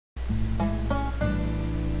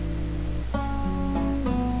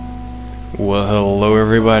Well, hello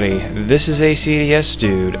everybody, this is ACDS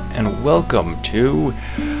Dude, and welcome to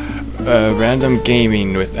Random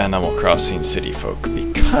Gaming with Animal Crossing City Folk,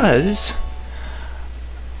 because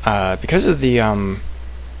of the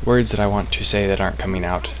words that I want to say that aren't coming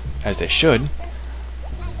out as they should,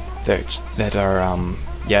 that are,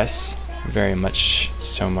 yes, very much,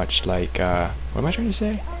 so much like, what am I trying to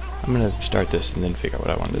say? I'm gonna start this and then figure out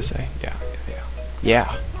what I wanted to say.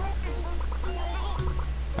 Yeah.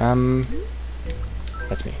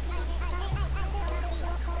 That's me.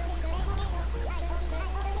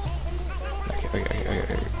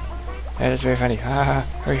 Okay. That's very funny.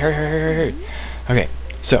 Hurry. Okay,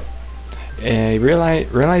 so,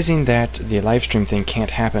 realizing that the live stream thing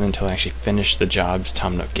can't happen until I actually finish the jobs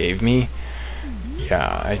Tom Nook gave me.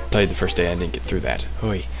 Yeah, I played the first day, I didn't get through that.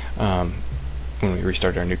 When we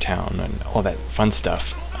restarted our new town and all that fun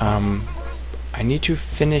stuff. I need to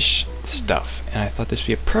finish stuff, and I thought this would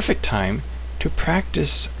be a perfect time to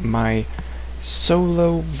practice my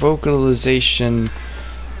solo vocalization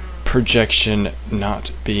projection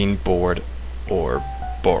not being bored or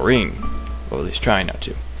boring. Well, at least try not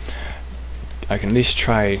to. I can at least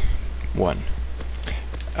try one.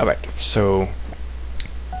 Alright, so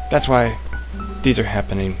that's why these are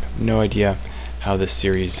happening. No idea how this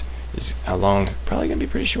series is, how long. Probably gonna be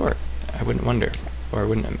pretty short. I wouldn't wonder, or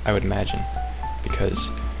I would imagine,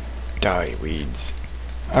 because die weeds.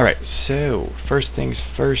 Alright, so first things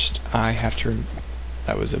first, I have to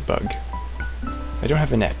that was a bug. I don't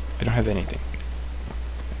have a net. I don't have anything.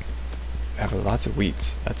 I have lots of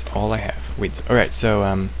weeds. That's all I have. Weeds. Alright,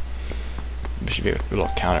 so there should be a little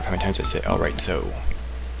counter of how many times I say alright so,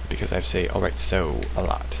 because I say alright so a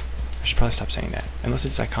lot. I should probably stop saying that. Unless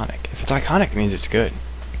it's iconic. If it's iconic, it means it's good.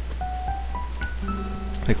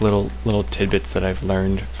 Like little tidbits that I've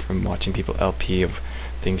learned from watching people LP of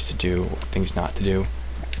things to do, things not to do.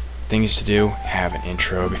 Things to do, have an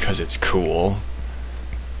intro because it's cool.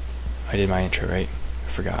 I did my intro, right? I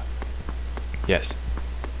forgot. Yes.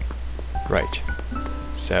 Right.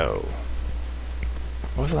 So,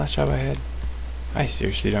 what was the last job I had? I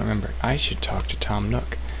seriously don't remember. I should talk to Tom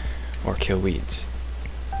Nook. Or kill weeds.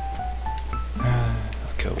 I'll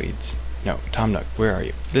kill weeds. No, Tom Nook, where are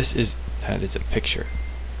you? That is a picture.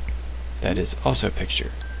 That is also a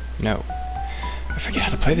picture. No. I forget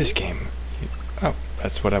how to play this game. Oh,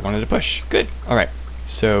 that's what I wanted to push. Good. Alright.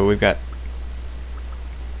 So we've got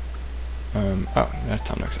oh, that's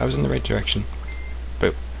Tom Nook's. I was in the right direction.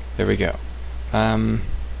 Boop. There we go.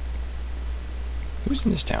 Who's in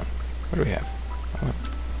this town? What do we have? Oh,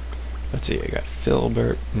 let's see, I got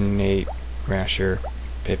Filbert, Nate, Rasher,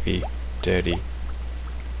 Pippi, Dirty,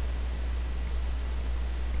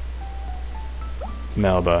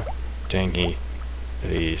 Melba, Tangy,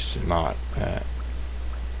 Elise, Mott,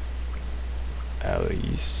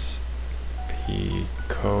 Alice,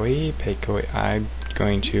 Pekoi. I'm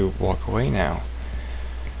going to walk away now.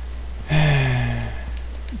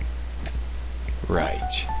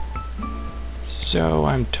 Right. So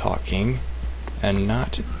I'm talking and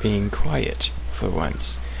not being quiet for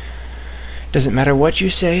once. Doesn't matter what you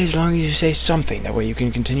say as long as you say something. That way you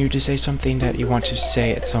can continue to say something that you want to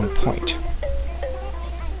say at some point.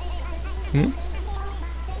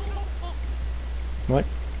 What?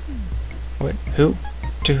 What? Who?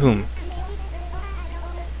 To whom?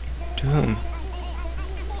 To whom?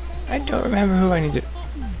 I don't remember who I need to...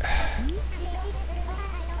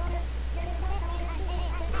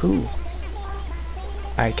 Who?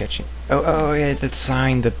 Eye catching. Oh yeah, that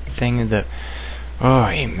sign, the thing, the... Oh,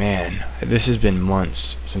 hey, man. This has been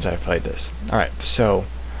months since I've played this. Alright, so...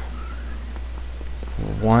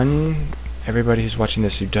 One, everybody who's watching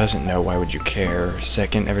this who doesn't know, why would you care?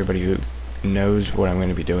 Second, everybody who knows what I'm going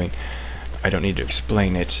to be doing, I don't need to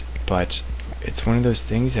explain it, but it's one of those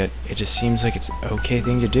things that it just seems like it's an okay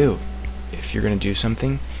thing to do. If you're going to do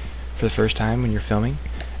something for the first time when you're filming,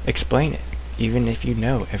 explain it. Even if you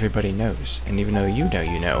know everybody knows, and even though you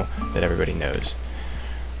know that everybody knows.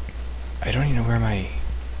 I don't even know where my...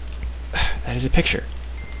 That is a picture.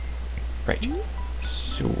 Right.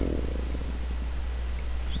 So...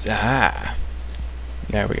 Ah!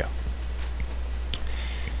 There we go.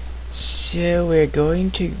 So we're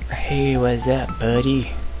going to... Hey, what's up,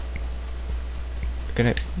 buddy? We're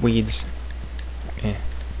gonna... Weeds. I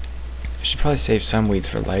should probably save some weeds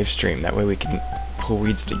for live stream. That way we can pull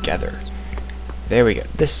weeds together. There we go.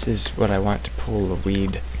 This is what I want to pull a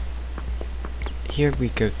weed. Here we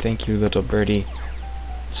go. Thank you, little birdie.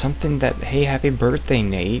 Something that... Hey, happy birthday,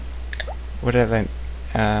 Nate. What have I...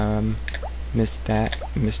 Missed that.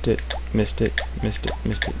 Missed it.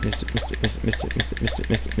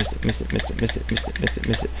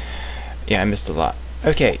 Yeah, I missed a lot.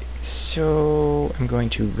 Okay, So I'm going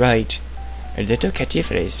to write a little catchy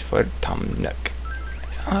phrase for Tom Nook.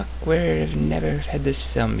 Awkward, I've never had this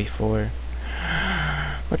film before.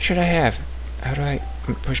 What should I have? How do I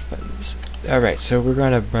push buttons? Alright, so we're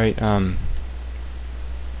gonna write, oh,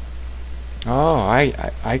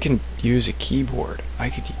 I can use a keyboard. I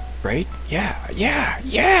could, right?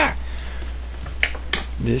 Yeah!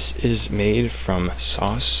 This is made from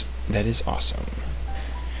sauce that is awesome.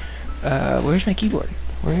 Where's my keyboard?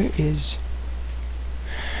 Where's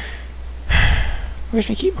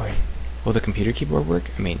my keyboard? Will the computer keyboard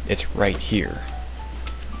work? I mean, it's right here.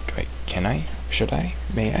 Can I? Should I?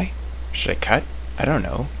 May I? Should I cut? I don't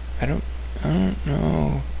know. I don't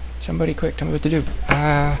know. Somebody quick, tell me what to do.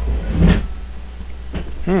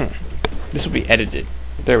 This will be edited.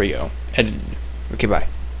 There we go. Edited. Okay, bye.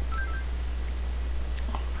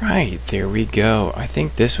 Right, there we go. I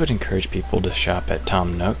think this would encourage people to shop at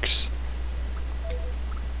Tom Nook's.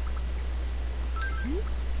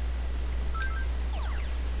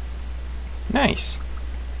 Nice.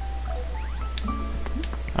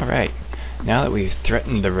 Alright, now that we've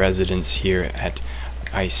threatened the residents here at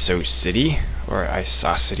ISO City, or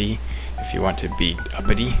Isocity, if you want to be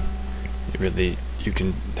uppity, you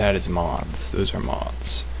can, that is moths, those are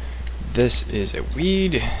moths. This is a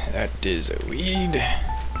weed, that is a weed.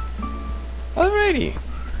 Alrighty.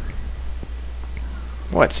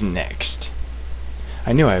 What's next?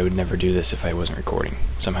 I knew I would never do this if I wasn't recording.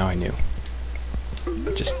 Somehow I knew.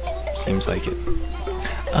 It just seems like it.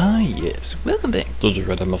 Ah, yes. Welcome back. Did you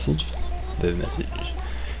read the message? The message.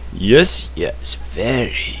 Yes,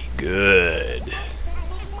 very good.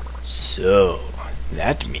 So,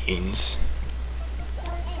 that means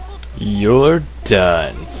you're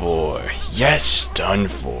done for. Yes, done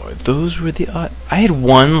for. Those were the I had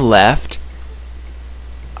one left.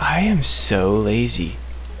 I am so lazy.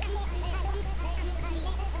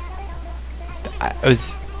 I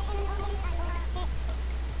was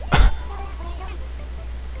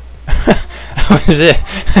that was it.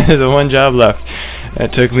 There's one job left.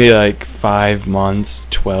 It took me like 5 months,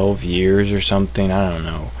 12 years or something. I don't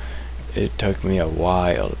know. It took me a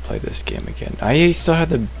while to play this game again. I still have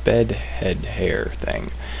the bed head hair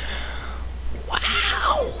thing.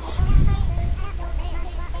 Wow.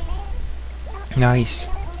 Nice.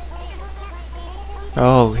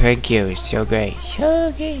 Oh, thank you. It's so great.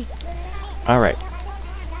 So great. Alright.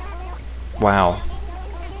 Wow.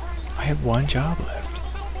 I have one job left.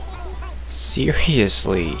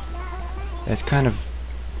 Seriously. That's kind of...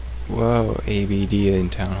 Whoa, ABD in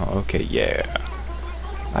Town Hall. Okay, yeah.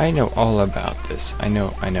 I know all about this. I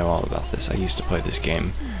know all about this. I used to play this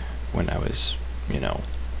game when I was,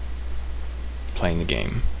 playing the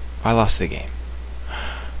game. I lost the game.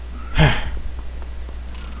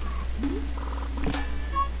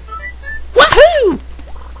 Woohoo!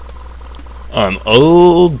 I'm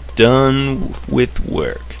all done with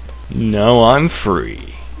work. Now I'm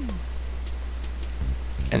free.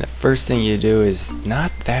 And the first thing you do is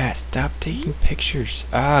not that. Stop taking pictures.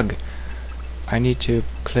 Ugh. I need to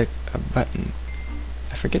click a button.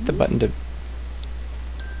 I forget the button to...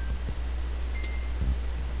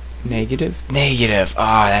 Negative? Negative!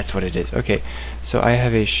 Ah, that's what it is. Okay, so I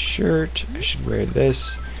have a shirt. I should wear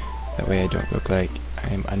this. That way I don't look like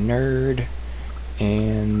I'm a nerd.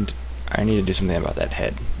 And I need to do something about that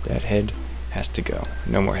head. That head has to go.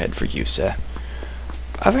 No more head for you, sir.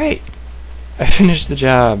 Alright. I finished the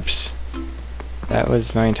jobs. That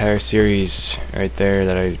was my entire series right there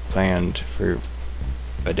that I planned for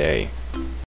a day.